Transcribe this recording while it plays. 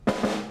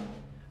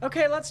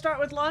Okay, let's start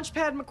with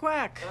Launchpad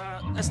McQuack.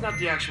 That's not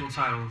the actual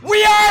title.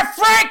 We are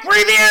Frank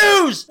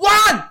Reviews!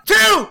 1,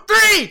 2,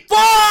 3,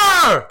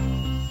 4!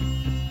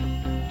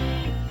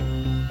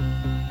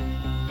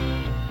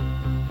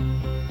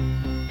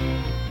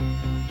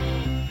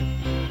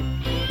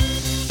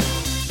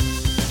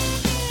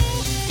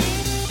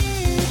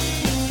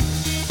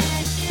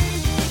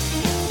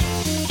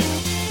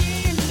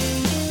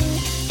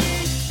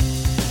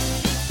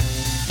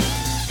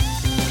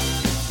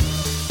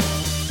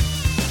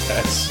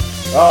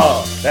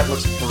 That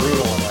looks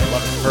brutal, and I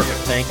love it. Perfect,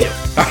 thank you.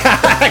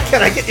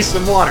 Can I get you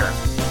some water?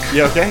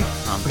 You okay?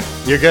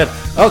 You're good.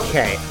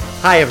 Okay.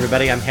 Hi,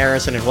 everybody. I'm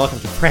Harrison, and welcome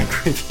to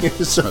Frank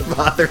Reviews of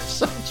Others.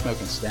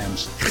 Smoking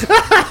stems.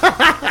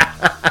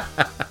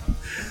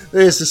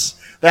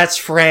 That's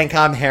Frank.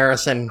 I'm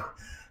Harrison.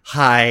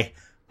 Hi.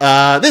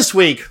 This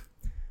week,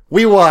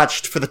 we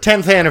watched, for the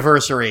 10th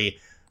anniversary,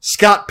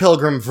 Scott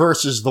Pilgrim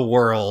vs. the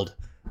World.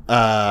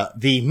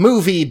 The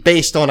movie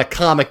based on a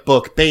comic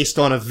book, based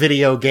on a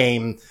video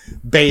game,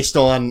 based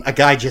on a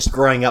guy just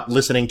growing up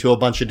listening to a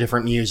bunch of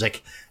different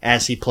music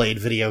as he played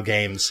video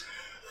games,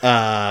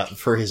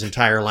 for his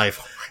entire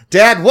life.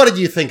 Dad, what did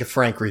you think of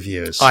Frank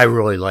Reviews? I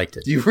really liked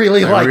it. You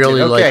really liked it?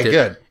 Okay, liked it.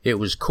 Good. It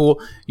was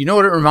cool. You know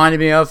what it reminded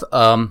me of?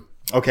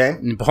 Okay.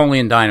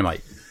 Napoleon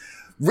Dynamite.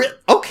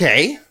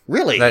 Okay,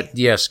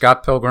 really?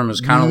 Scott Pilgrim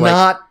is kind of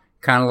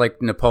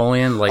like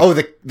Napoleon. Like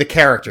the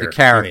character. The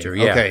character,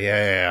 yeah. Okay,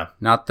 yeah.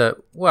 Not the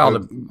Go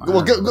into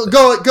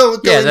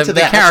that.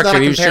 The character. That's not a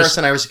He was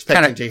comparison I was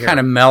expecting to hear. Kind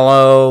of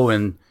mellow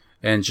and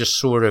just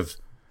sort of,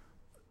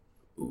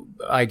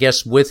 I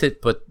guess, with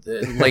it, but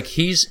like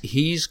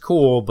he's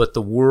cool, but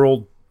the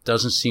world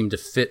doesn't seem to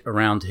fit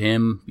around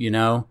him, you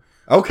know?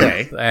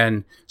 Okay.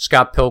 And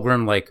Scott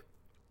Pilgrim, like,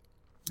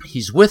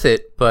 he's with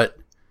it, but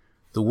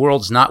the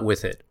world's not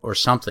with it, or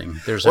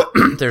something. There's a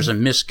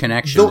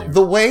misconnection there.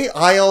 The way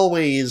I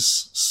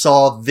always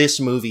saw this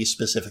movie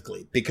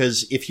specifically,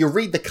 because if you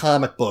read the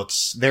comic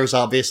books, there's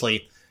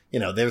obviously,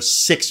 there's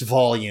 6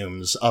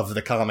 volumes of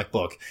the comic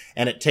book,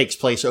 and it takes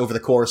place over the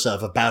course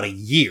of about a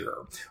year.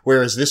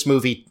 Whereas this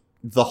movie,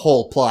 the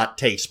whole plot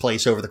takes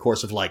place over the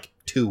course of like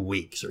 2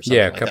 weeks or something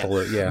like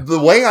that.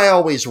 The way I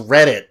always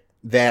read it,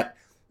 that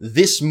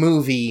this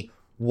movie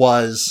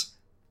was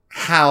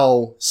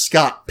how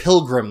Scott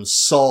Pilgrim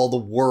saw the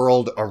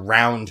world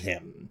around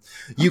him.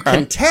 You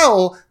can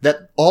tell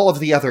that all of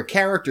the other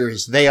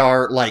characters, they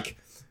are like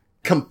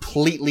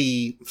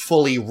completely,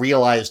 fully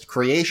realized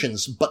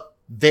creations, but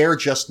they're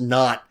just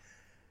not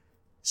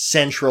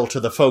central to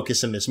the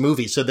focus in this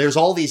movie. So there's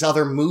all these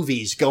other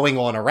movies going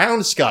on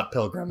around Scott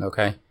Pilgrim.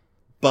 Okay.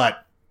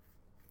 But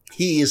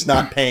he is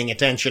not paying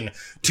attention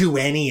to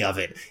any of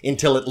it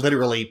until it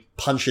literally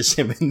punches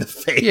him in the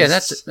face. Yeah,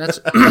 that's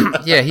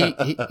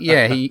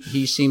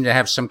he seemed to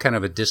have some kind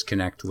of a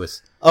disconnect with.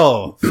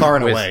 Oh, far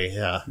and away,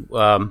 yeah.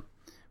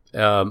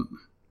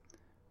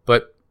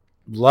 But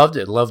loved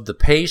it. Loved the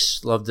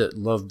pace. Loved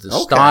the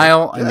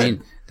style. Good. I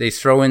mean, they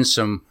throw in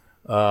some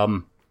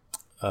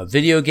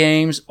video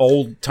games,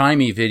 old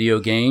timey video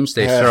games.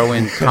 They throw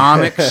in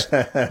comics.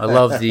 I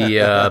love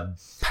the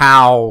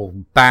pow,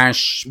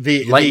 bash,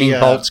 lightning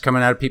bolts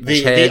coming out of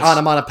people's heads. The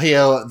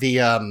onomatopoeia,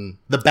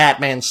 the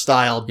Batman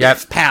style,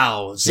 biff,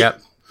 pow, zip,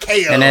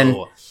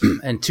 KO.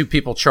 And 2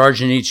 people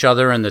charging each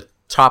other, and the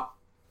top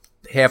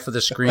half of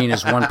the screen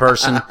is one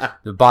person,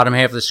 the bottom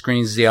half of the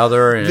screen is the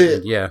other, and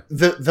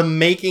The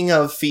making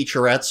of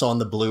featurettes on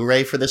the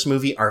Blu-ray for this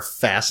movie are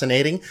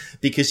fascinating,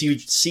 because you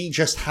see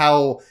just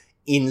how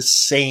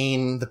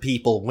insane the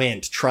people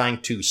went trying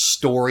to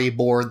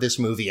storyboard this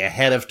movie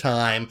ahead of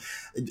time,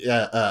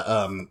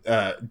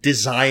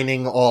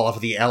 designing all of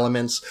the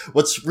elements.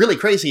 What's really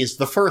crazy is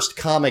the first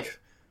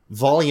comic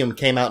volume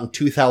came out in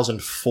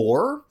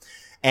 2004,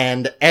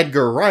 and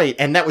Edgar Wright,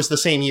 and that was the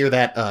same year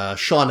that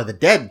Shaun of the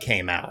Dead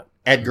came out,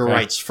 Edgar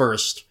Wright's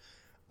first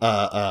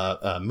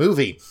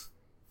movie.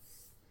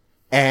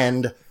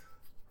 And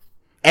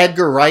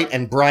Edgar Wright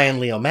and Brian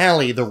Lee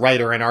O'Malley, the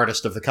writer and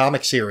artist of the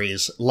comic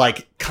series,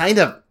 like, kind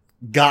of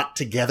got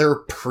together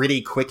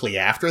pretty quickly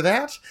after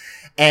that.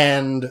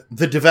 And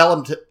the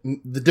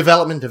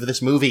development of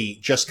this movie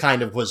just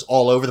kind of was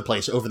all over the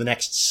place over the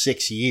next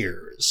 6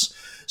 years.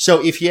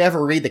 So if you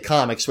ever read the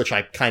comics, which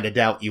I kind of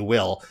doubt you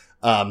will,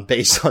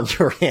 based on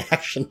your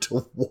reaction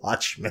to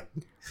Watchmen.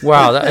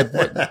 Wow.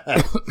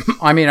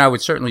 I mean, I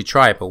would certainly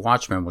try it, but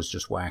Watchmen was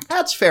just whack.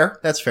 That's fair.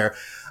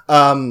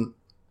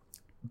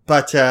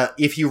 But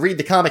if you read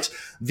the comics,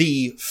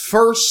 the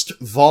first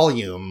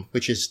volume,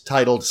 which is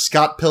titled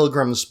Scott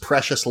Pilgrim's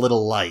Precious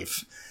Little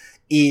Life,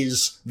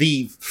 is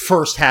the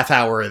first half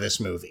hour of this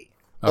movie.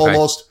 Okay.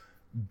 Almost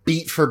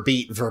beat for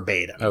beat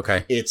verbatim.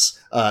 Okay. It's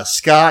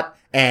Scott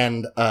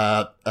and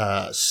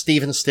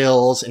Stephen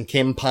Stills and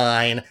Kim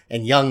Pine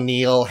and young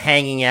Neil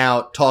hanging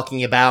out,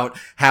 talking about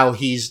how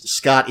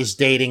Scott is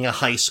dating a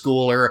high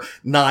schooler.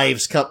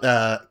 Knives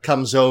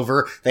comes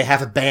over. They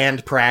have a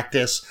band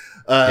practice.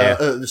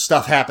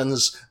 Stuff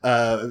happens.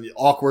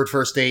 Awkward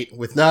first date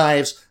with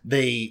Knives.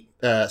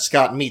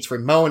 Scott meets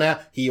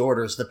Ramona. He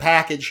orders the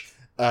package.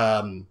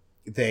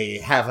 they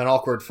have an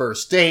awkward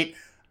first date.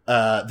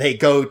 They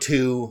go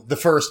to the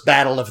first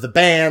battle of the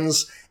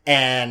bands,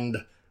 and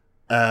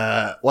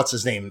what's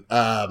his name?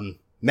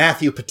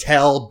 Matthew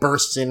Patel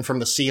bursts in from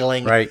the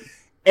ceiling. Right.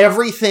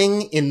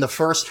 Everything in the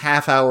first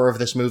half hour of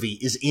this movie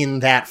is in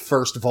that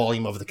first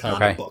volume of the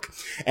comic book.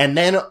 And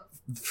then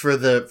for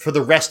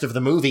the rest of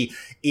the movie,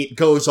 it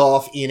goes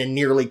off in a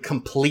nearly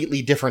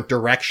completely different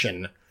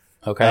direction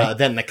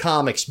than the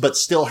comics, but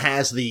still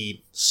has the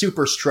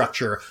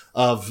superstructure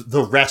of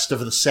the rest of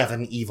the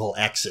 7 Evil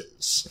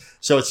X's.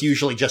 So it's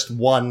usually just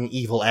one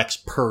Evil X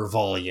per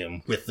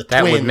volume, with the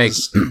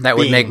twins.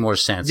 Would make more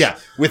sense. Yeah,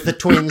 with the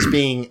twins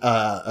being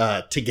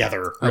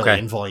together really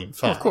in volume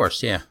 5. Of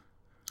course, yeah.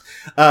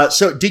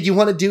 So did you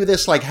want to do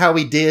this like how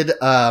we did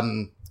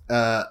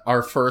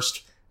our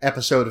first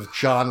episode of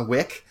John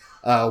Wick,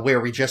 where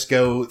we just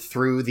go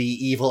through the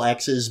Evil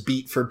X's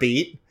beat for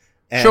beat?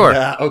 And, sure.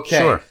 Okay.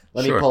 Sure.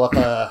 Let me pull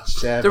up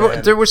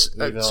 7 There was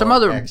some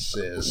other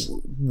X's.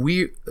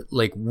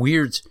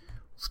 weird,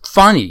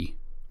 funny,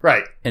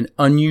 right, and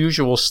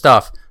unusual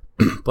stuff,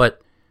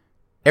 but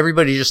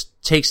everybody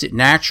just takes it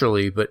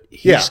naturally. But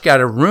he's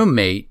got a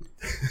roommate,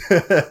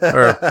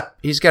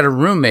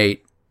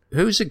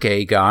 who's a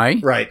gay guy,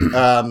 right?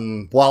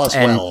 Wallace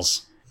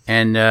Wells,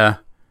 and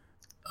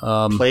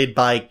played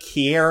by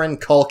Kieran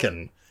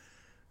Culkin,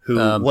 who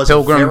was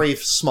Pilgrim, a very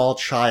small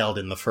child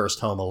in the first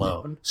Home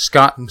Alone.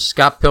 Scott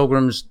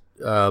Pilgrim's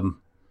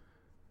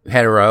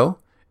hetero,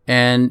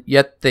 and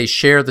yet they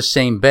share the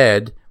same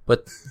bed,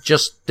 but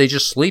they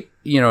just sleep.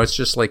 It's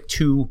just like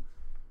two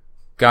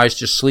guys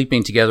just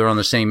sleeping together on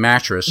the same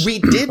mattress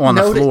on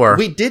the floor.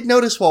 We did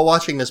notice while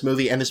watching this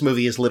movie, and this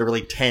movie is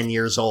literally 10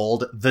 years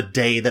old, the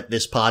day that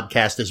this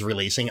podcast is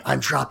releasing. I'm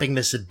dropping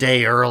this a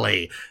day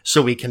early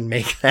so we can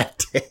make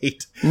that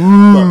date.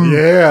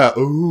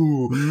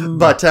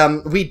 But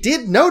we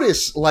did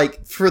notice,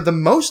 like, for the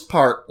most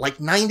part, like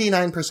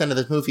 99% of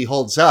this movie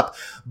holds up,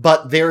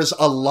 but there's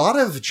a lot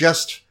of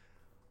just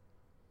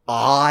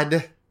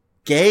odd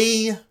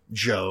gay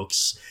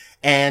jokes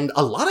and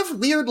a lot of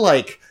weird,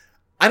 like,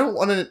 I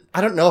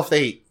don't know if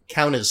they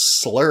count as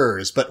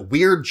slurs, but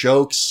weird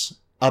jokes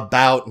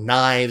about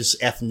Knives'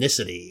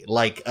 ethnicity.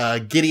 Like,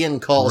 Gideon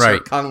calls her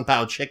Kung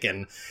Pao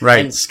chicken. Right.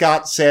 And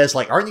Scott says,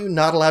 like, aren't you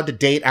not allowed to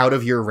date out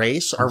of your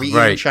race? Are we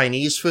eating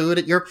Chinese food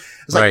at your...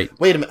 It's like,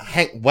 wait a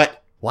minute,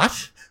 what?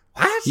 What?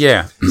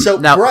 Yeah. So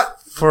now,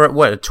 for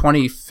what, a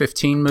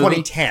 2015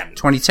 movie? 2010.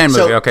 2010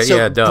 movie, okay, so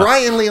yeah, duh.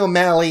 Brian Lee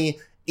O'Malley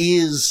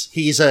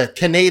he's a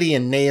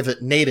Canadian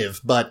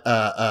native, but,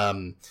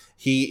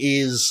 he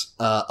is,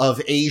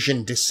 of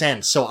Asian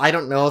descent. So I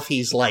don't know if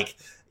he's like,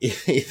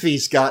 if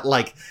he's got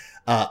like,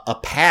 a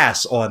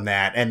pass on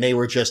that and they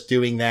were just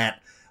doing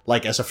that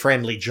like as a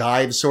friendly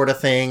jibe sort of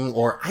thing,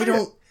 or I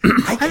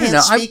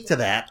can't speak to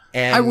that.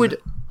 And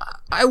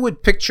I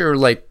would picture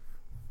like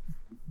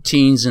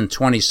teens and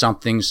 20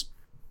 somethings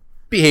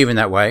behaving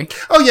that way.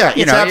 Oh yeah.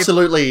 It's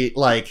absolutely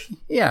like,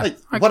 yeah.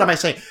 What am I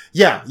saying?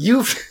 Yeah.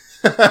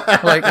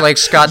 like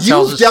Scott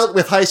tells us, you've dealt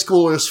with high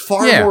schoolers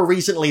far more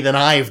recently than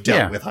I've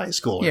dealt with high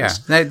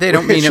schoolers. Yeah, they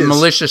don't mean it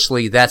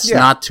maliciously. That's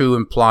not to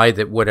imply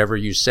that whatever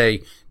you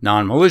say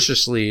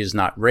non-maliciously is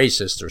not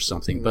racist or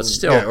something, but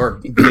still, or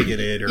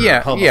bigoted or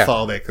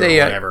homophobic or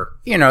whatever.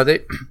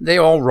 They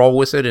all roll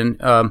with it,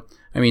 and I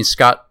mean,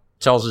 Scott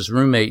tells his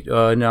roommate,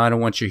 "No, I don't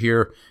want you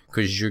here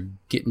because you're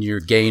getting your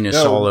gayness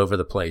all over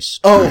the place."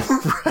 Oh,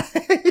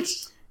 right.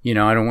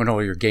 I don't want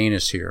all your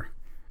gayness here.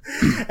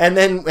 And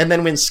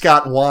then when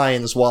Scott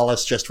whines,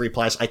 Wallace just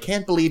replies, "I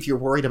can't believe you're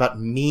worried about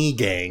me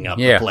gaying up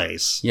the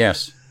place."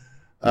 Yes.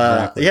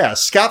 Exactly.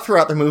 Scott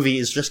throughout the movie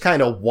is just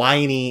kind of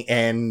whiny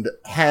and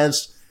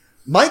has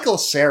Michael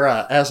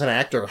Cera as an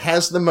actor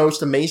has the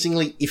most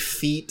amazingly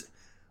effete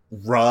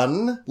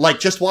run. Like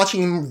just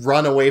watching him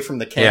run away from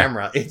the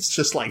camera, it's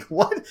just like,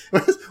 what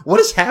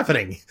is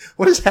happening?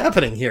 What is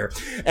happening here?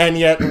 And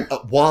yet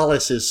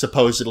Wallace is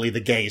supposedly the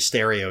gay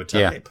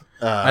stereotype.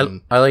 Yeah.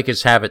 I like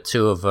his habit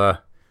too of,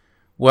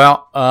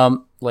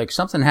 like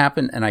something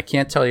happened and I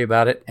can't tell you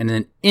about it, and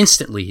then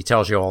instantly he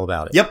tells you all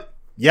about it.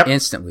 Yep.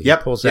 Instantly. He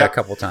pulls that a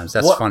couple times.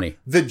 That's funny.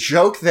 The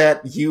joke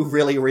that you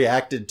really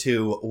reacted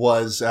to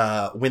was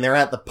when they're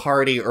at the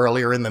party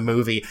earlier in the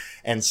movie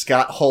and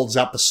Scott holds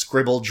up a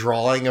scribbled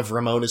drawing of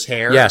Ramona's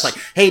hair. Yes. It's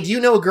like, hey, do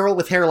you know a girl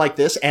with hair like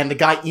this? And the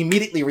guy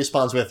immediately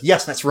responds with,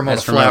 yes, that's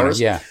Ramona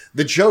Flowers. Yeah.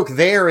 The joke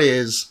there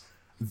is,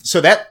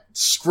 so that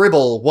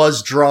scribble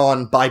was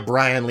drawn by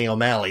Brian Lee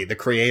O'Malley, the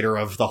creator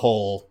of the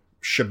whole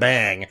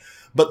shebang.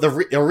 But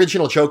the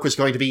original joke was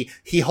going to be,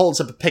 he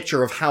holds up a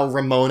picture of how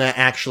Ramona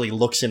actually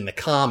looks in the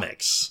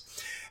comics.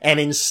 And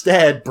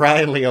instead,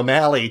 Brian Lee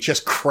O'Malley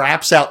just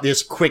craps out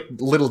this quick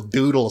little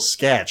doodle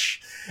sketch.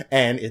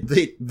 And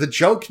the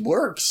joke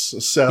works.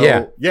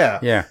 So,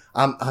 yeah.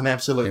 I'm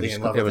absolutely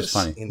in love with this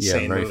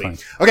insane movie. Funny.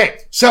 Okay,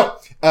 so,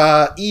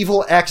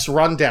 Evil X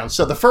rundown.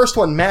 So the first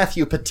one,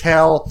 Matthew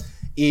Patel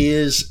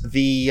is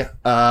the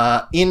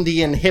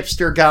Indian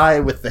hipster guy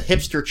with the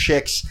hipster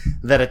chicks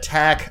that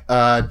attack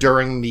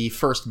during the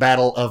first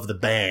battle of the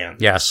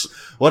band. Yes.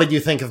 What did you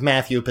think of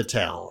Matthew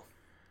Patel?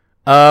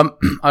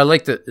 I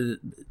like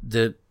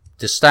the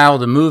style of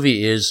the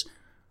movie is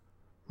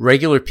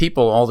regular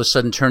people all of a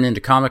sudden turn into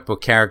comic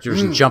book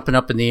characters and jumping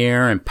up in the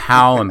air and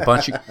pow and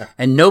bunching,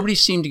 and nobody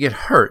seemed to get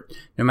hurt.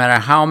 No matter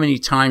how many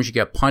times you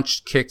got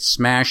punched, kicked,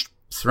 smashed,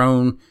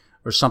 thrown,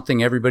 or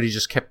something, everybody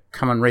just kept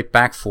coming right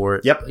back for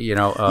it. Yep.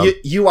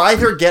 You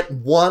either get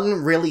one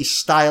really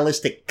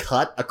stylistic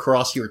cut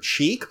across your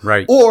cheek,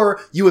 right, or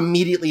you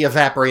immediately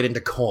evaporate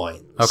into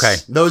coins. Okay.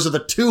 Those are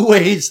the two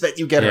ways that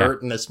you get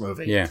hurt in this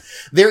movie. Yeah.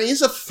 There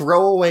is a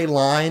throwaway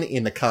line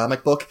in the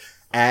comic book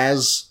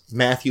as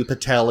Matthew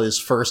Patel is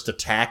first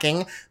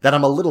attacking that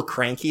I'm a little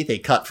cranky. They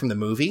cut from the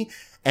movie.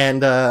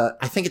 And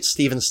I think it's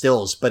Stephen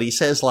Stills, but he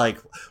says like,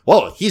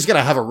 whoa, he's going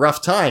to have a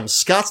rough time.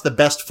 Scott's the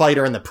best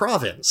fighter in the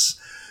province.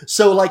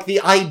 So, like,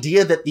 the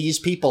idea that these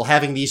people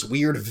having these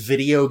weird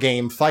video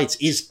game fights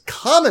is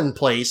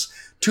commonplace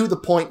to the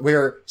point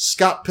where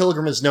Scott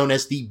Pilgrim is known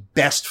as the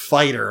best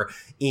fighter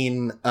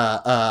in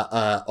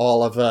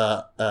all of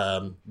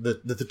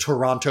the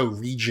Toronto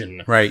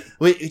region. Right.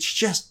 It's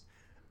just,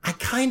 I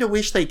kind of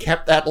wish they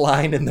kept that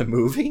line in the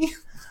movie.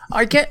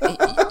 I get,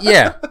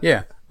 yeah.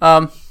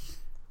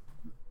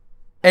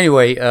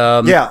 Anyway,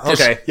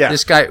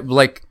 this guy,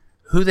 like,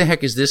 who the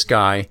heck is this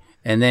guy?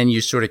 And then you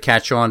sort of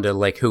catch on to,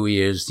 like, who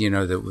he is,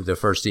 the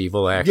first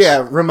evil X.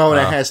 Yeah,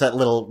 Ramona has that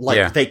little,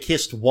 they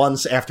kissed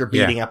once after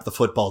beating up the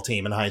football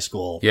team in high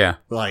school. Yeah.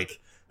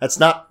 Like, that's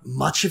not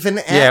much of an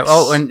X.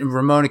 Yeah, and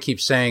Ramona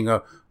keeps saying,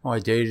 I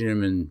dated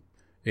him in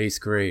 8th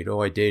grade.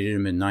 Oh, I dated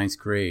him in 9th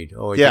grade.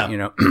 Oh,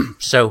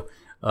 So,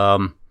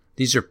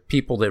 these are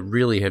people that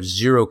really have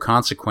zero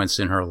consequence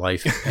in her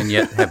life and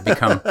yet have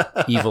become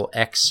evil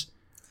X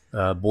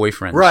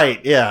boyfriends. Right,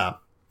 yeah.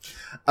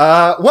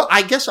 Well,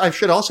 I guess I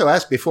should also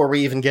ask before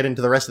we even get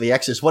into the rest of the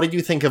X's, what did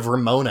you think of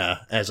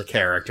Ramona as a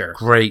character?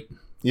 Great.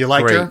 You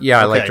liked her? Yeah,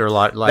 I liked her a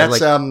lot. That's,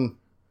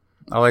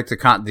 I liked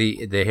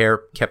the hair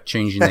kept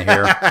changing the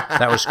hair.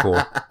 That was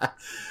cool.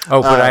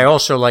 Oh, but I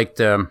also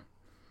liked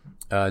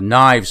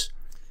Knives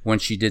when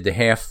she did the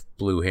half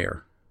blue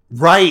hair.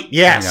 Right,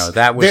 yes.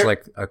 That was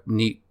like a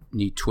neat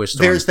twist.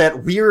 There's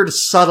that weird,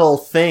 subtle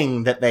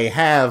thing that they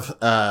have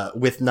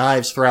with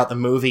Knives throughout the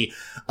movie.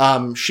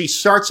 She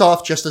starts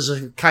off just as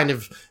a kind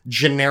of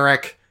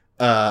generic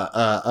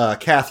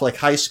Catholic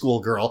high school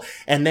girl,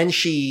 and then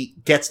she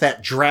gets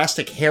that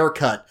drastic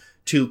haircut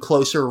to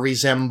closer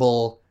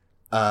resemble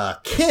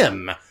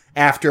Kim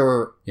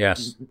after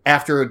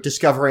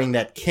discovering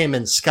that Kim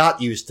and Scott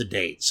used to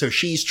date. So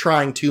she's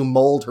trying to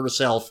mold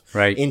herself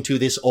into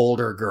this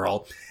older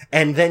girl.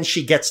 And then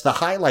she gets the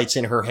highlights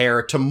in her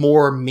hair to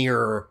more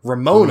mirror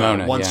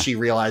Ramona once she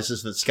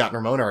realizes that Scott and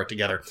Ramona are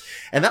together.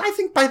 And then I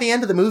think by the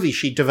end of the movie,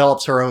 she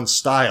develops her own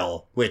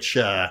style, which,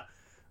 but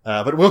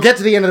we'll get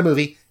to the end of the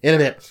movie in a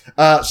bit.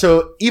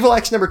 So Evil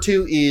X number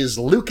 2 is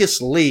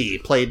Lucas Lee,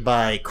 played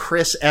by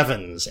Chris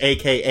Evans,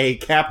 aka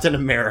Captain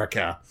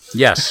America.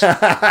 Yes.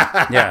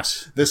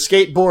 Yes. The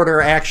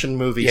skateboarder action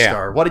movie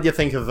star. What did you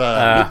think of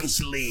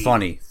Lucas Lee?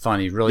 Funny.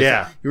 Really.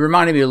 Yeah. You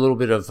reminded me a little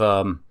bit of,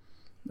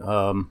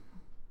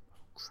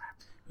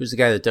 who's the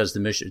guy that does the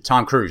mission?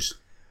 Tom Cruise.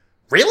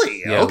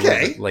 Really? Yeah,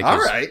 okay. All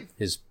his, right.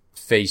 His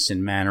face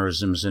and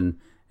mannerisms and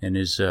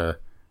his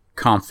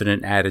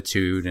confident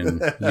attitude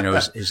and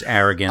his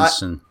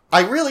arrogance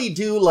I really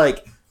do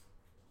like.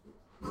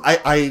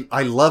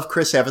 I love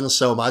Chris Evans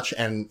so much,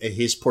 and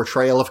his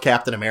portrayal of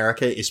Captain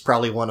America is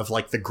probably one of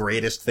like the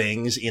greatest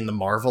things in the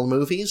Marvel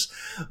movies.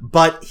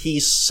 But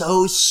he's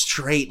so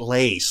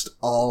straight-laced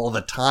all the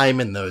time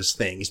in those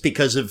things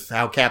because of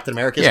how Captain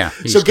America is. Yeah,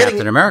 he's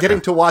Captain America.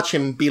 Getting to watch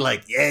him be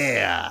like,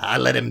 yeah, I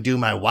let him do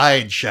my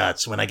wide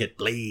shots when I get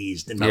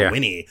blazed in my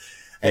Winnie.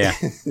 Yeah,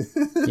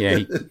 yeah.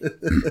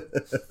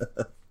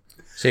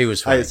 So he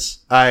was funny.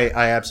 I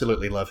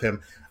absolutely love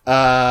him.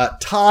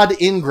 Todd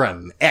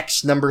Ingram,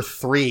 X number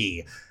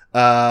 3,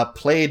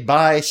 played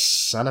by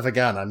son of a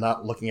gun. I'm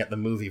not looking at the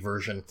movie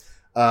version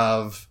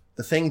of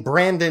the thing.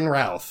 Brandon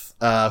Routh,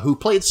 who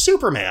played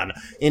Superman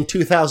in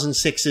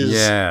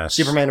 2006's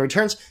Superman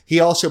Returns. He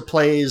also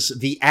plays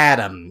the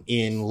Atom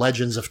in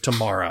Legends of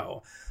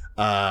Tomorrow.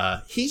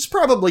 He's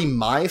probably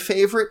my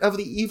favorite of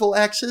the evil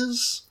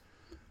X's.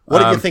 What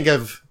did you think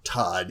of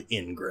Todd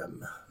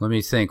Ingram? Let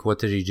me think. What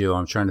did he do?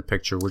 I'm trying to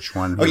picture which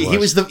one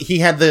he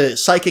had the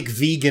psychic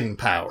vegan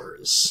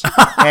powers.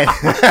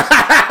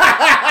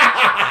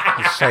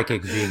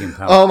 Psychic vegan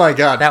powers. Oh my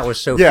god. That was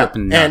so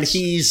flippin' nuts. And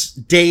he's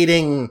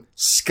dating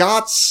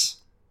Scott's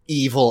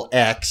evil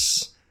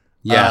ex.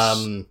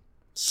 Yes.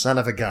 Son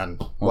of a gun.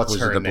 What's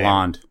her name?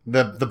 Blonde.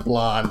 The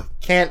blonde.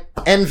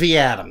 Envy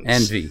Adams.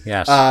 Envy,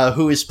 yes.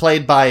 Who is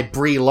played by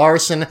Brie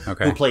Larson,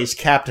 who plays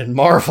Captain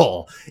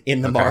Marvel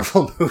in the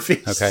Marvel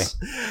movies. Okay.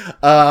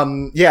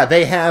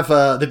 They have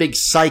the big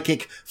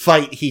psychic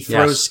fight. He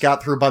throws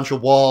Scott through a bunch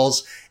of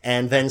walls,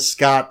 and then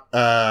Scott...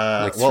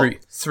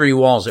 three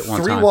walls at one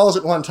time. 3 walls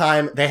at one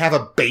time. They have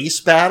a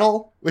bass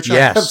battle, which I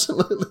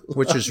absolutely love.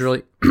 Which is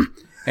really...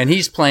 And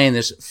he's playing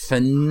this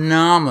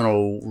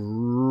phenomenal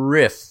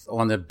riff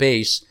on the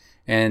bass,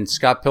 and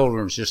Scott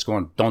Pilgrim's just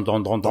going don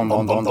don don don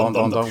don don don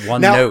don don,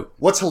 one Now, note.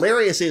 what's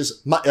hilarious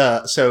is,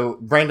 so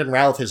Brandon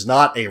Routh is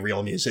not a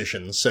real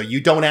musician, so you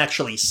don't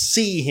actually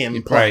see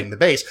him playing the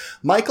bass.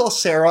 Michael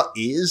Cera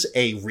is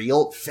a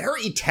real,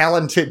 very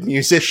talented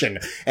musician,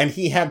 and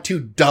he had to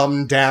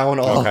dumb down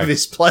all of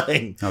his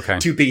playing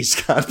to be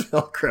Scott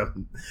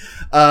Pilgrim.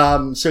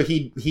 So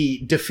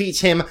he defeats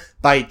him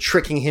by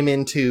tricking him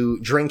into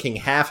drinking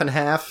half and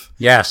half.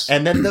 Yes.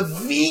 And then the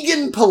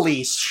vegan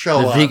police show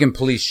up. The vegan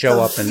police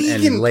show up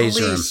and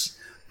laser him.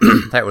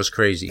 That was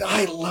crazy.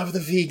 I love the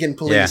vegan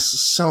police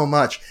so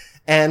much.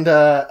 And,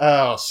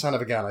 oh, son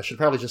of a gun. I should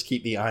probably just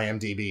keep the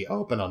IMDb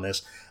open on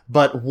this.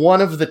 But one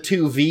of the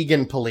two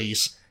vegan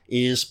police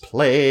is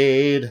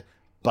played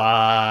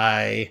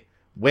by,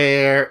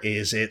 where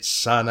is it,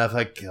 son of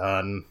a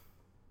gun?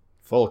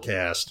 Full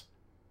cast.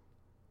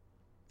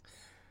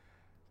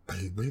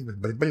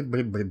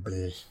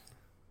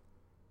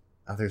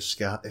 Other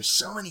Scott. There's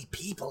so many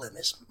people in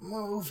this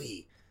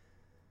movie.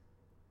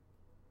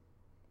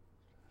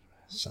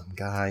 Some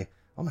guy.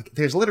 Oh my!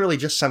 There's literally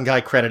just some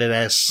guy credited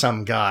as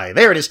some guy.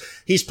 There it is.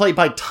 He's played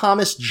by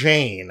Thomas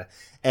Jane,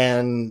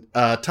 and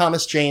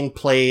Thomas Jane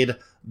played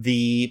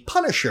the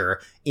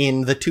Punisher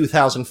in the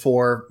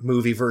 2004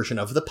 movie version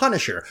of The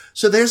Punisher.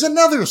 So there's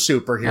another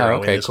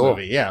superhero in this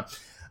movie. Yeah.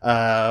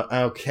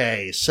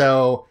 Okay.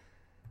 So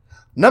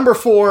number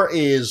 4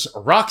 is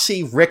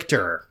Roxy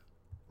Richter,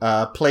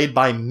 played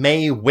by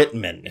Mae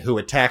Whitman, who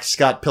attacks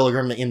Scott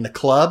Pilgrim in the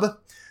club.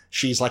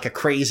 She's like a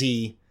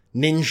crazy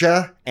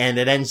ninja, and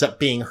it ends up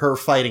being her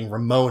fighting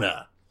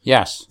Ramona.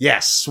 Yes.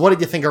 Yes. What did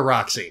you think of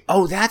Roxy?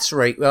 Oh, that's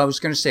right. Well, I was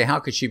going to say, how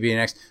could she be an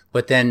ex?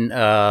 But then,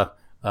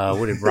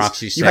 what did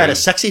Roxy say? You had a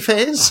sexy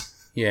phase?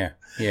 Yeah.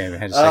 Yeah, I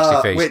had a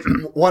sexy phase. Wait,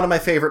 one of my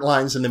favorite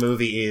lines in the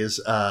movie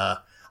is,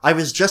 I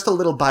was just a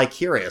little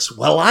bi-curious.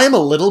 Well, I'm a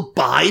little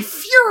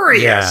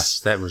bi-furious. Yes,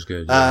 that was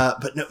good. Yeah.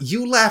 But no,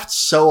 you laughed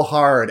so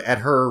hard at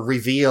her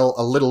reveal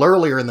a little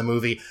earlier in the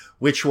movie,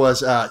 which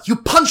was, you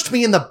punched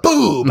me in the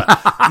boob.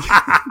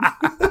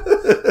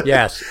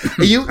 Yes.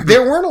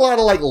 There weren't a lot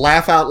of like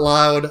laugh out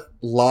loud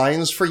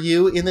lines for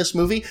you in this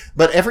movie,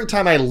 but every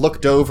time I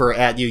looked over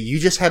at you, you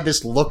just had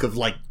this look of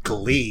like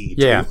glee.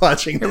 Yeah.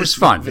 Watching this it was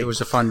fun. movie. It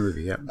was a fun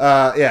movie.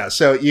 Yeah. Yeah.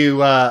 So you,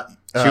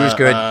 she was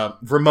good.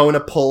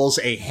 Ramona pulls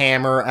a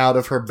hammer out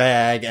of her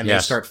bag and they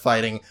start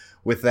fighting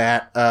with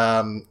that.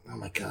 Oh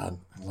my God.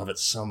 I love it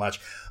so much.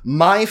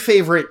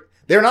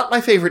 They're not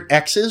my favorite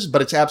exes,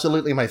 but it's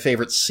absolutely my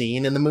favorite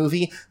scene in the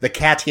movie. The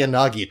Katya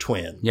Nagy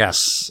twins.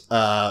 Yes.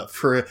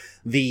 For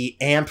the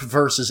Amp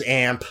versus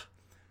Amp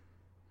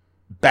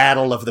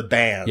battle of the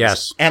bands.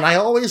 Yes. And I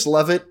always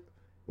love it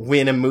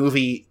when a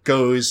movie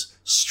goes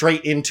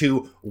straight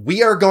into,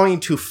 we are going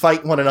to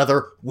fight one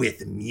another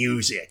with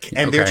music.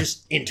 And they're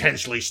just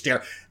intentionally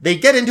staring. They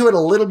get into it a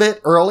little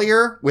bit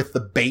earlier with the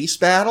bass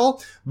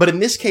battle, but in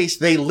this case,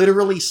 they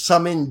literally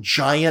summon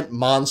giant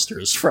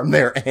monsters from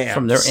their amps.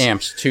 From their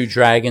amps. Two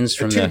dragons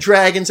from Two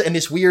dragons and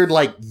this weird,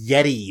 like,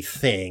 Yeti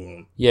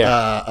thing.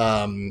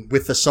 Yeah.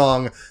 With the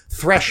song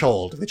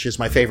Threshold, which is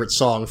my favorite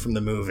song from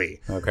the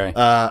movie. Okay.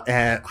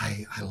 And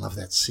I love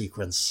that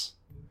sequence.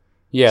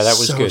 Yeah, that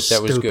was So good.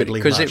 That was good stupidly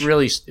because much.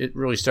 it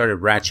really started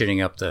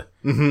ratcheting up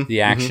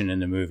the action in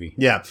the movie.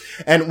 Yeah.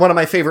 And one of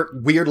my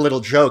favorite weird little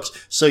jokes.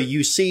 So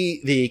you see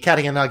the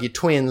Katya Nagy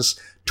twins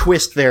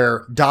twist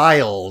their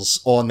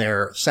dials on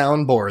their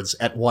soundboards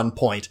at one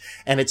point,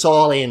 and it's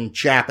all in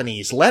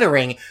Japanese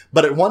lettering,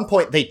 but at one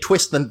point they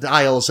twist the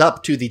dials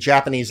up to the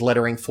Japanese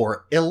lettering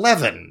for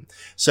 11.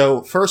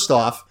 So first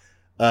off,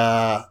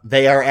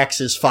 they are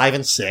X's 5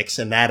 and 6,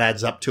 and that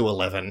adds up to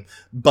 11.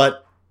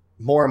 But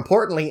more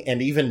importantly, and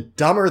even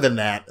dumber than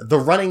that, the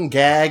running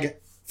gag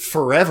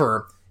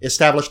forever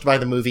established by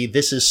the movie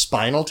This Is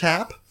Spinal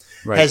Tap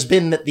has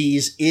been that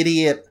these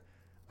idiot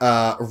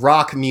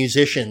rock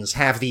musicians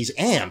have these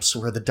amps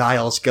where the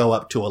dials go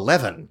up to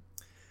 11.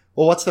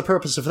 Well, what's the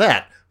purpose of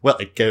that? Well,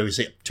 it goes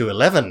up to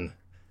 11.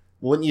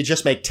 Wouldn't you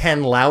just make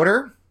 10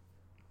 louder?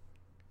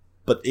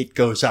 But it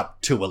goes up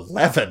to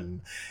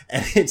 11.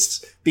 And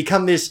it's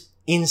become this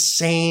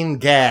insane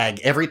gag.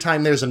 Every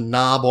time there's a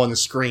knob on the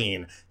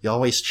screen, you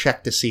always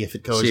check to see if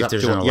it goes up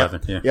there's to an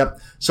 11. Yep. Yep.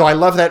 So I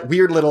love that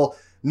weird little,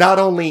 not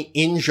only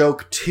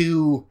in-joke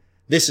to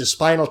This Is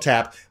Spinal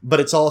Tap, but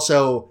it's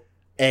also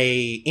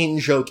a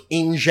in-joke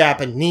in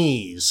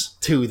Japanese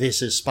to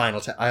This Is Spinal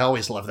Tap. I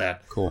always love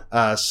that. Cool.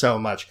 So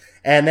much.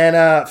 And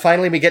then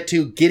finally we get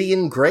to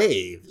Gideon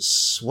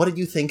Graves. What did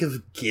you think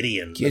of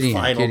Gideon, the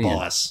final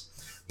boss?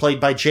 Played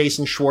by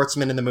Jason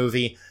Schwartzman in the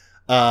movie.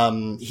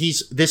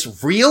 He's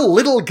this real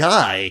little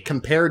guy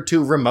compared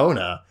to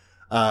Ramona.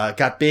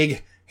 Got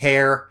big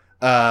hair,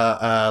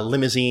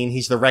 limousine.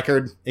 He's the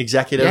record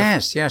executive.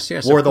 Yes.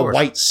 Wore the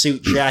white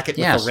suit jacket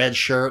with the red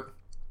shirt.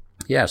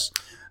 Yes.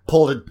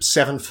 Pulled a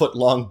 7-foot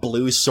long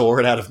blue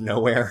sword out of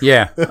nowhere.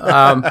 Yeah.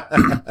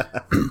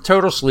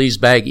 Total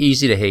sleazebag,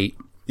 easy to hate.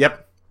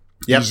 Yep.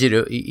 Easy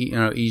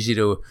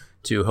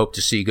to hope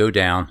to see go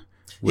down,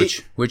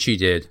 which he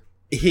did.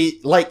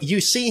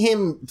 you see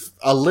him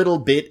a little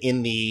bit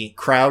in the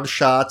crowd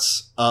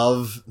shots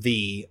of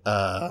the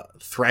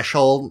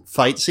threshold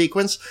fight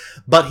sequence,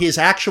 but his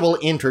actual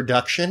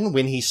introduction,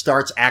 when he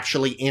starts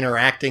actually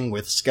interacting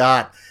with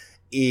Scott,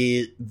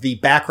 the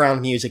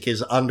background music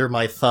is Under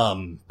My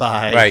Thumb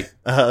by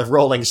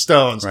Rolling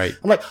Stones. Right.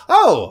 I'm like,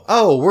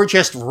 oh, we're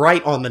just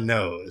right on the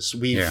nose.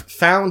 We've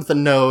found the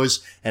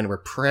nose and we're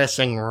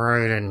pressing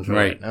right into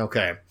it.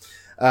 Okay.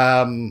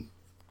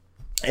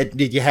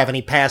 Did you have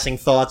any passing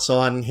thoughts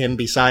on him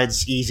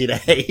besides easy to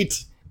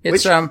hate?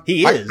 It's,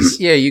 he is.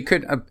 You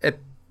could.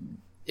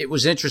 It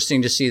was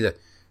interesting to see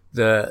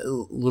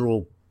the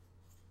little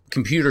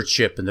computer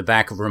chip in the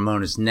back of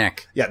Ramona's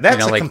neck. Yeah,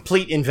 that's a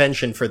complete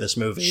invention for this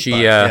movie.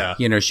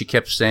 She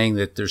kept saying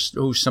that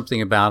there's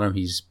something about him.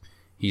 He's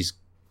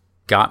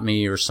got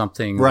me or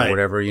something or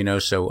whatever.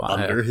 So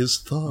under his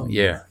thumb.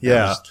 Yeah.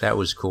 That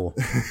was cool.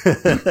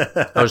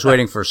 I was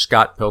waiting for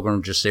Scott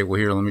Pilgrim to just say, "Well,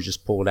 here, let me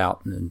just pull it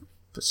out and then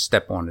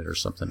step on it or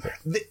something."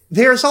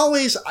 There's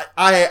always,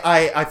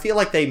 I feel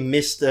like they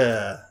missed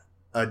a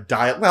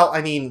dial. Well,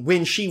 I mean,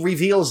 when she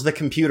reveals the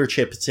computer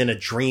chip, it's in a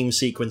dream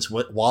sequence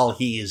while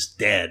he is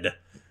dead.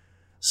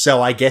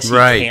 So I guess he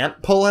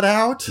can't pull it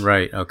out.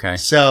 Right. Okay.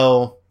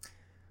 So,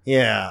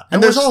 yeah.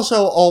 And there's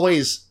also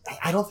always,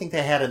 I don't think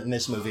they had it in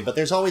this movie, but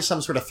there's always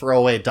some sort of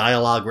throwaway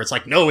dialogue where it's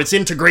like, no, it's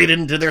integrated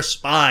into their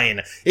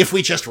spine. If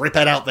we just rip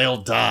it out,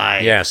 they'll die.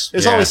 Yes.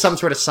 There's always some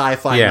sort of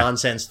sci-fi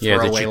nonsense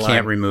throwaway that you line.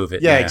 can't remove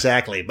it. Yeah,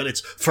 exactly. But it's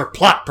for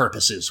plot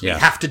purposes. We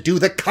have to do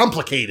the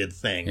complicated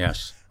thing.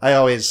 Yes.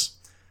 It's,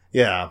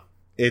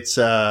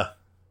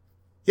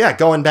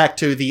 going back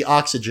to the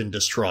oxygen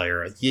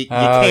destroyer. You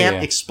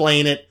can't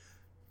explain it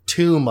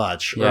too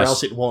much or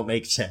else it won't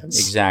make sense.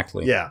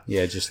 Exactly. Yeah.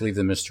 Yeah, just leave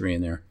the mystery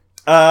in there.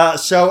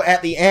 So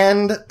at the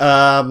end,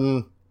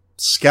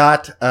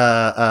 Scott,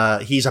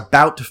 he's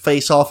about to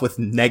face off with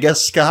Nega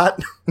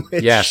Scott.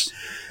 Yes.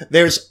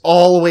 There's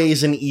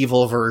always an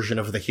evil version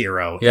of the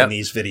hero in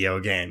these video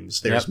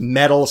games. There's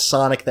Metal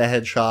Sonic the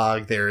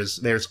Hedgehog.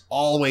 There's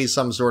always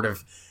some sort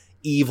of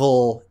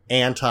evil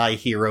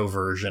anti-hero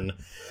version.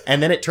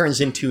 And then it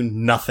turns into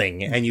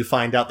nothing. And you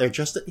find out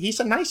he's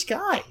a nice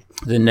guy.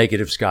 The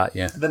negative Scott,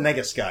 yeah. The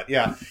Nega Scott,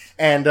 yeah.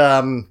 And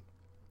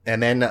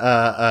then,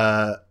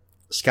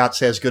 Scott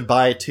says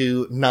goodbye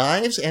to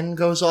Knives and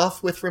goes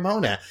off with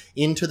Ramona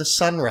into the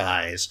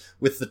sunrise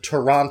with the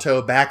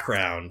Toronto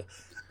background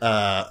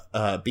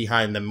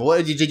behind them.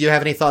 Did you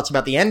have any thoughts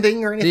about the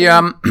ending or anything?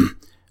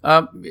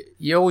 I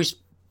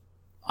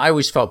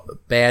always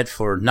felt bad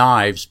for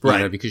Knives,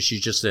 because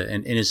she's just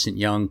an innocent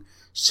young,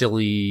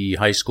 silly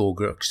high school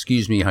girl.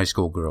 Excuse me, high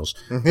school girls,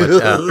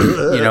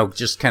 but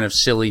just kind of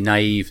silly,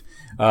 naive.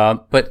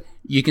 But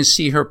you can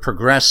see her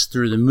progress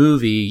through the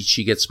movie.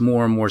 She gets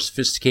more and more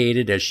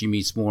sophisticated as she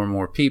meets more and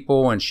more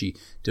people, and she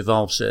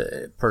develops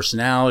a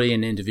personality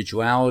and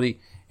individuality.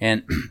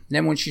 And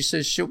then when she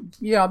says,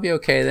 I'll be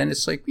okay, then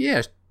it's like,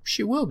 yeah,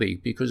 she will be,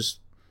 because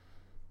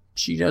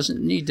she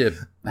doesn't need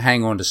to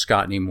hang on to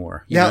Scott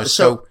anymore.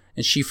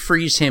 And she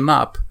frees him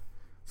up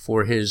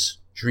for his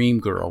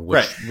dream girl,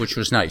 which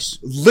was nice.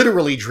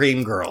 Literally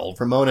dream girl.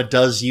 Ramona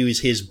does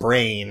use his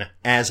brain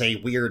as a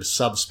weird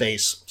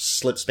subspace,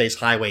 slipspace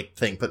highway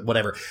thing, but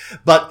whatever.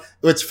 But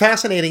what's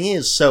fascinating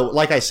is,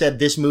 like I said,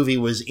 this movie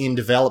was in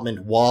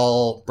development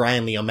while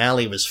Brian Lee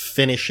O'Malley was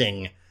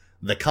finishing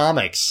the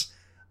comics.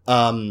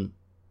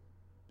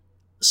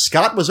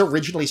 Scott was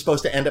originally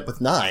supposed to end up with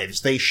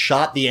Knives. They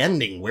shot the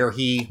ending where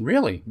he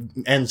really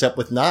ends up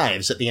with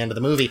Knives at the end of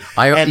the movie.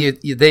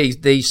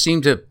 They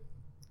seem to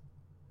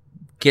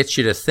get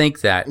you to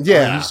think that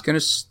he's going to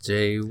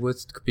stay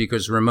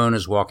because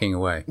Ramona's walking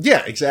away.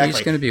 Yeah, exactly.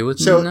 He's going to be with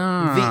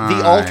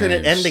the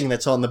alternate ending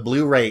that's on the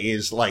Blu-ray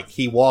is like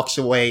he walks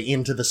away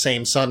into the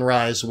same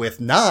sunrise with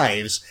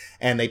Knives,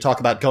 and they talk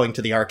about going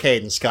to the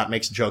arcade, and Scott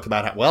makes a joke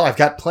about how, well, I've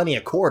got plenty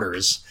of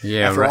quarters.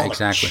 Yeah, after all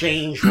exactly. The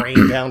change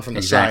rain down from the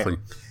exactly.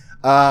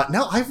 side.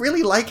 No, I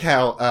really like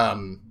how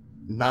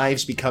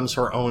Knives becomes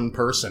her own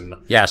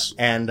person. Yes.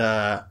 And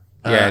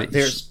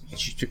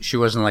she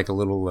wasn't like a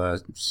little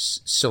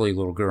silly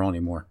little girl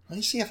anymore. Let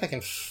me see if I can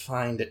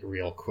find it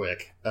real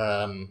quick.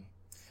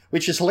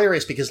 Which is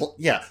hilarious because,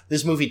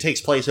 this movie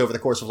takes place over the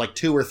course of like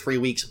 2 or 3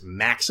 weeks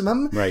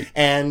maximum. Right.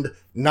 And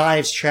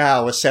Knives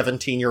Chow, a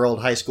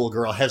 17-year-old high school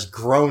girl, has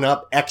grown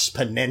up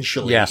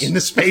exponentially in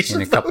the space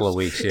of a couple of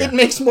weeks. Yeah. It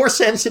makes more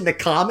sense in the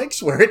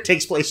comics where it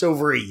takes place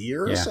over a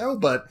year or so,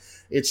 but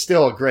it's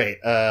still great.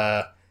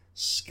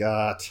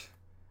 Scott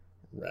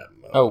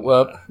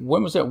Ramona.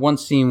 When was that one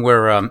scene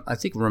where I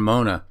think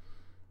Ramona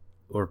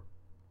or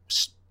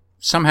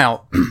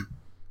somehow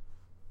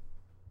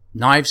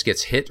Knives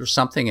gets hit or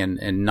something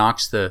and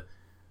knocks the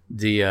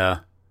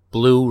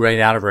blue right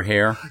out of her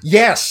hair?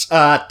 Yes,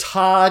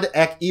 Todd,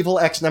 Evil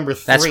X number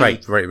 3. That's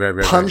right.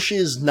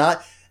 Punches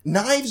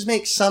Knives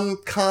makes some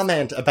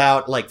comment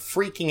about like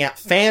freaking out,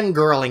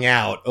 fangirling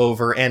out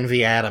over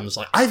Envy Adams.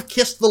 Like, I've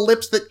kissed the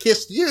lips that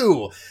kissed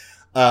you.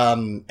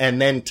 And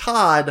then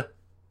Todd,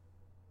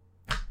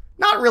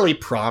 not really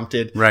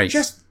prompted,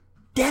 just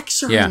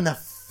decks her in the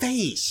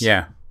face.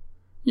 Yeah.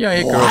 Yeah,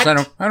 hey, What?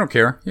 girls, I don't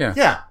care. Yeah.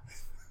 Yeah.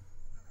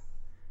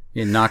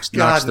 It knocks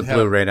God the in blue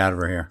hell. right out of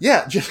her hair.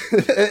 Yeah,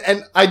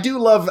 and I do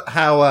love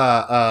how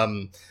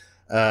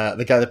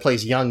the guy that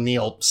plays young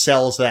Neil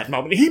sells that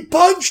moment. He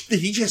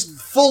he's just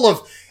full of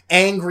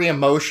angry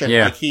emotion,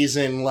 Yeah. like he's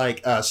in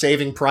like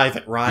Saving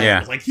Private Ryan. Yeah.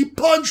 It's like he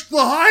punched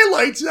the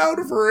highlights out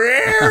of her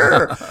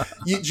hair.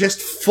 You just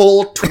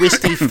full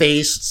twisty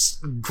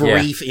faced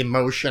grief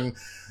emotion.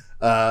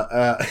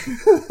 I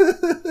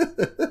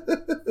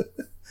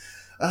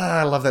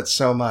love that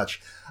so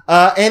much.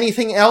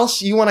 Anything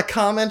else you want to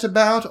comment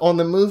about on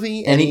the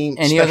movie? Any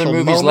special other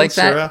movies like moments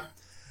or, that?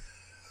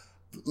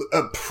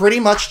 pretty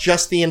much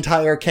just the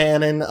entire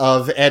canon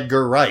of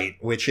Edgar Wright,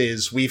 which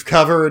is we've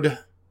covered.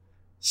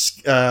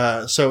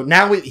 So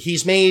now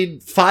he's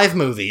made 5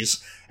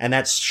 movies, and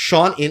that's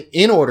Shaun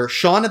in order: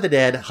 Shaun of the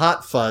Dead,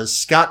 Hot Fuzz,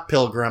 Scott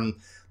Pilgrim,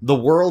 The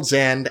World's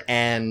End,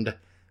 and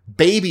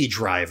Baby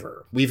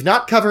Driver. We've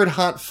not covered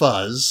Hot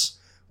Fuzz,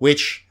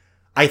 which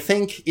I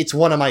think it's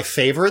one of my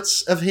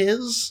favorites of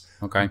his.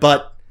 Okay.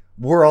 But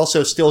we're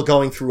also still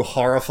going through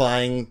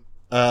horrifying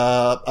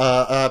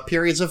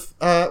periods of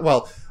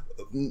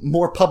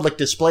more public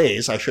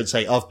displays, I should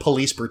say, of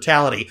police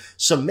brutality.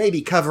 So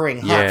maybe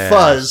covering Hot Yes.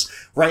 Fuzz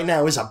right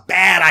now is a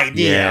bad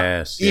idea.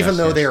 Yes, even yes,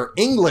 though yes. they're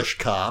English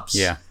cops.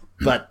 Yeah.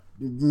 But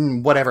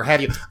whatever have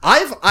you.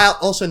 I've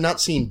also not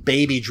seen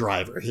Baby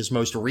Driver, his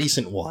most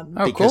recent one.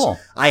 Oh, because cool.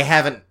 I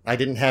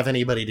didn't have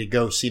anybody to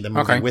go see the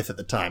movie Okay. with at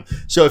the time.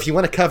 So if you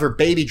want to cover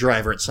Baby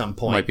Driver at some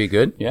point, Might be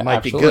good. Yeah, might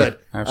absolutely. be good.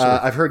 Absolutely.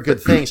 I've heard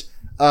good things.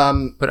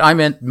 But I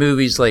meant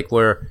movies like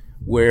where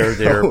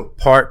they're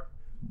part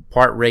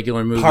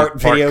regular movie,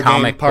 Part video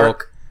comic game,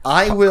 book,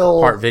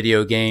 part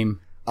video game.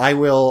 I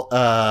will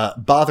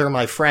bother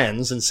my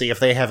friends and see if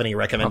they have any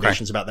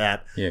recommendations about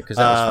that. Yeah, because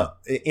that was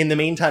fun. In the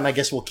meantime, I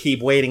guess we'll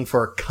keep waiting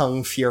for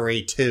Kung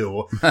Fury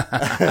 2.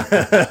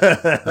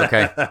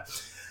 Okay.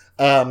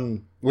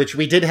 Which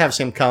we did have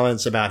some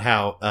comments about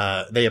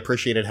how they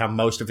appreciated how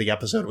most of the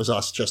episode was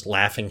us just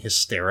laughing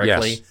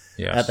hysterically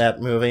Yes. at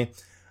that movie.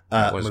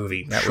 That was-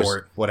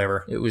 Short,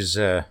 whatever. It was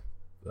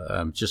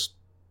just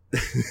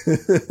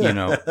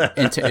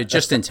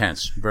just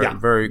intense. Very Yeah.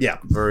 very Yeah.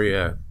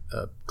 very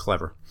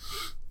clever.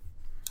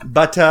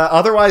 But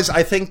otherwise,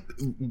 I think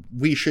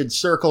we should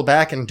circle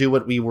back and do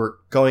what we were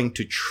going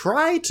to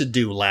try to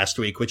do last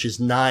week, which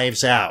is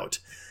Knives Out,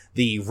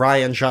 the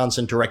Ryan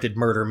Johnson directed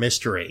murder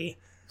mystery.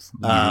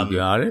 You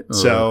got it.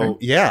 So,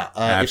 Okay. yeah, if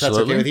that's okay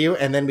Absolutely. with you.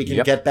 And then we can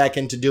Yep. get back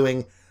into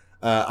doing,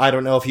 I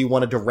don't know if you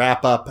wanted to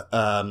wrap up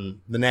the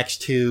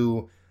next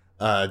 2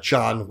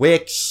 John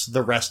Wicks,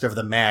 the rest of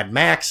the Mad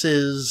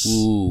Maxes,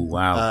 Ooh,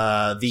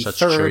 wow. the Such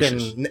third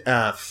choices. and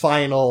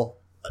final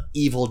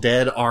Evil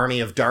Dead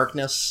Army of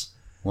Darkness.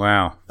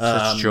 Wow.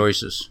 Such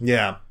choices.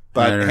 Yeah,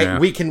 but I don't hey, know.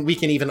 we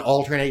can even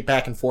alternate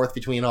back and forth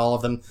between all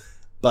of them.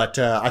 But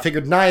I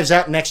figured Knives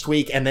Out next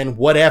week, and then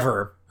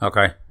whatever.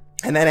 Okay.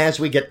 And then as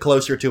we get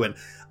closer to it,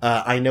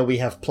 I know we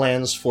have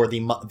plans for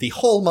the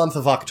whole month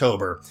of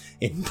October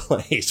in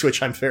place,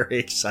 which I'm very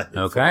excited for.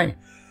 Okay.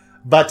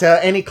 But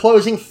any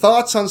closing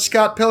thoughts on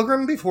Scott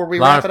Pilgrim before we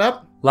wrap it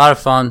up? A lot of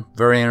fun.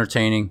 Very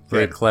entertaining.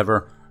 Very Good.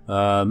 clever.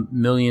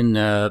 Million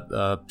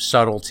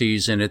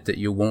subtleties in it that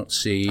you won't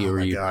see, or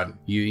my you, God.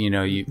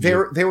 you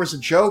There was a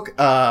joke.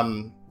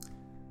 I've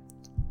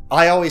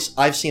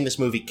seen this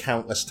movie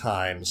countless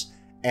times,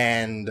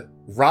 and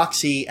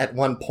Roxy at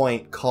one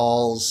point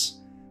calls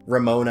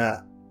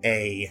Ramona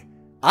I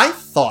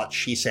thought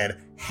she said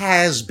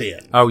has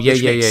been. Oh, yeah,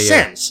 which yeah, makes yeah, yeah.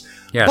 sense.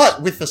 Yes.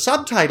 But with the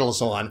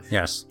subtitles on,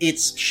 Yes.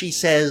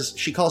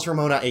 she calls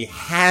Ramona a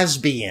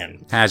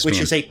has-been, Has-been.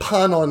 which is a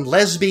pun on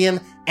lesbian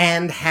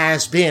and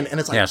has-been, and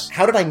it's like, Yes.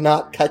 how did I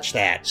not catch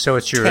that? So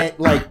it's your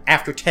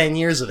After 10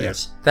 years of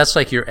this. that's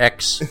like your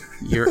ex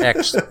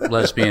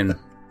lesbian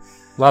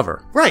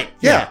lover. Right,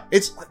 yeah.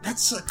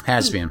 That's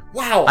Has been.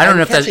 Wow. I don't I'm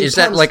know if catching is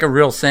that puns. like a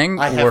real thing,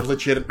 I or haven't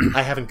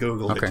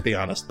Googled it, Okay. to be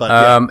honest, but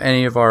yeah.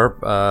 any of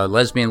our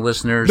lesbian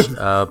listeners,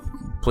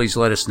 please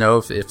let us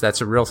know if that's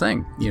a real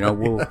thing.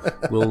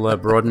 We'll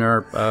broaden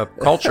our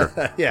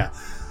culture. Yeah.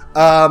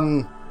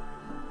 Other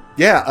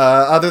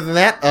than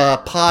that,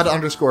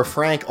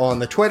 pod_Frank on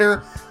the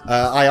Twitter.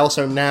 I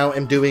also now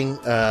am doing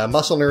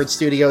Muscle Nerd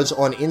Studios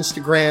on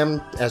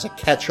Instagram as a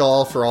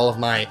catch-all for all of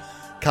my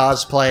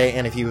cosplay,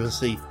 and if you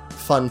see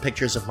fun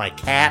pictures of my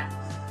cat,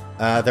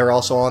 they're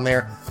also on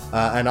there.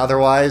 And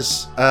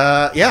otherwise,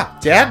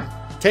 Dad,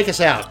 take us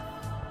out.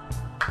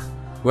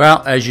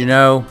 Well, as you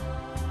know,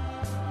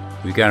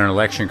 we've got an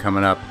election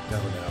coming up. No.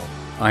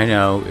 I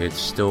know it's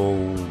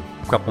still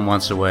a couple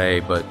months away,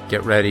 but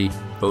get ready.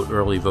 Vote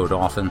early, vote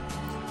often.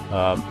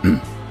 I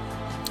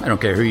don't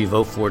care who you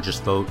vote for,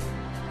 just vote.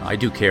 I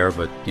do care,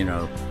 but,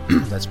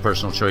 that's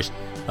personal choice.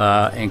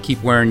 And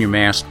keep wearing your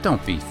mask.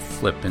 Don't be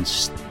flippin'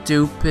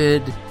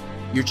 stupid.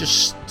 You're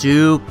just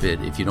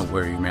stupid if you don't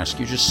wear your mask.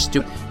 You're just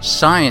stupid.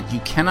 Science,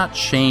 you cannot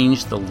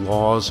change the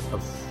laws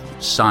of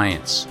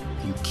science.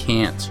 You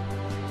can't.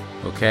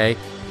 Okay?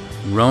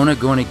 Rona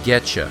gonna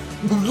get you.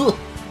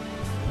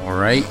 All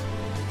right?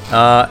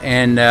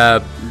 And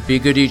be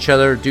good to each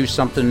other. Do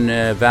something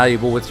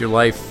valuable with your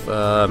life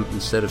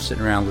instead of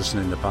sitting around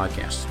listening to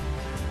podcasts.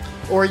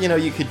 Or,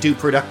 you could do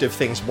productive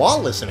things while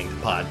listening to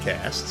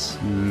podcasts.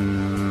 I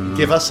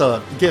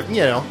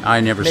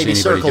never see maybe anybody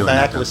circle doing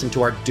back, that. listen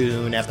to our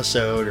Dune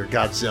episode or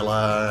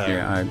Godzilla.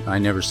 Yeah, I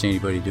never see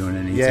anybody doing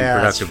anything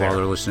Yeah, that's productive fair. while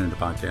they're listening to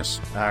podcasts.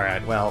 All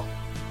right, well,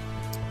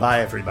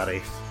 bye,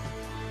 everybody.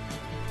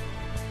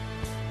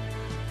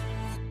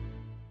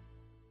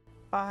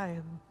 Bye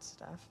and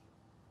stuff.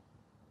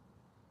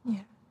 Yeah.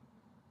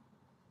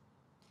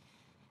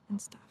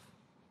 And stuff.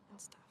 And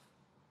stuff.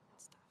 And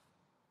stuff.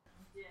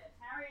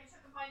 Harry, I took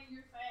a bite of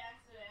yours by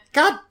accident.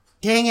 God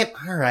dang it.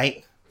 All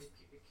right. It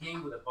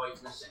came with a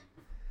bite missing.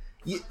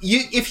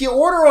 If you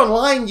order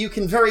online, you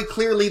can very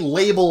clearly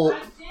label, I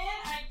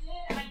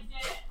did.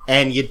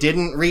 and you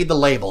didn't read the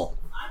label.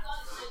 I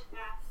thought it said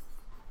cat.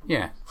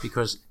 Yeah,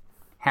 because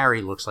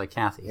Harry looks like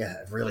Kathy. Yeah,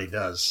 it really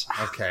does.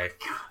 Okay.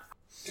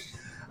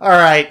 All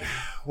right.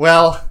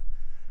 Well,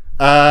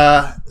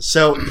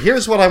 so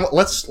here's what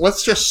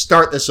let's just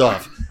start this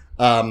off.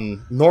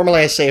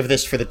 Normally I save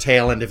this for the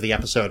tail end of the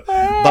episode,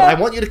 but I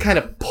want you to kind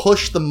of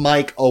push the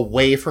mic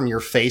away from your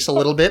face a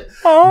little bit,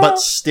 but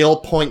still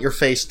point your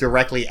face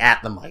directly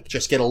at the mic.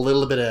 Just get a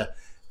little bit of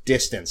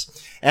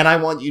distance. And I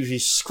want you to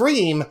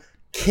scream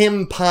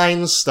Kim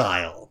Pine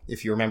style.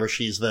 If you remember,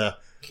 she's the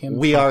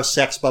We Are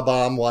Sex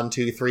Bomb 1,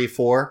 2, 3,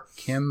 4.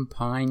 Kim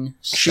Pine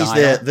style. She's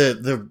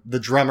the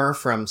drummer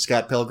from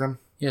Scott Pilgrim.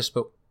 Yes,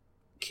 but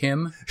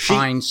Kim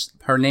Pine.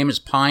 Her name is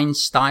Pine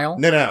Style.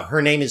 No.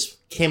 Her name is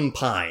Kim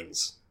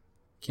Pines.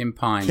 Kim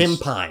Pine. Kim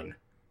Pine.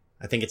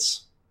 I think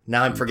it's...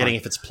 Now I'm forgetting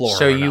if it's plural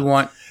So or you not.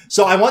 want?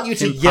 So I want you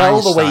to Kim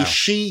yell Pine the way style.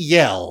 she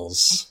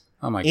yells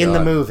Oh my god! in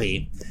the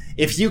movie.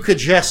 If you could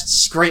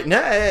just scream...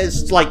 No,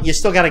 it's like you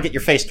still got to get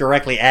your face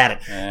directly at it.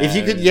 If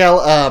you could yell...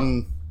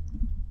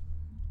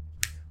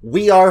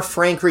 We Are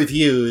Frank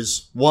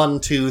Reviews 1,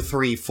 2,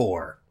 3,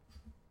 4.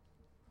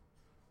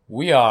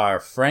 We are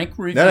Frank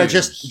Reviews. No,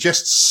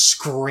 just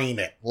scream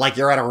it like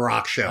you're at a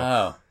rock show.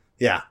 Oh,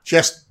 Yeah,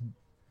 just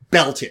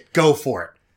belt it. Go for it.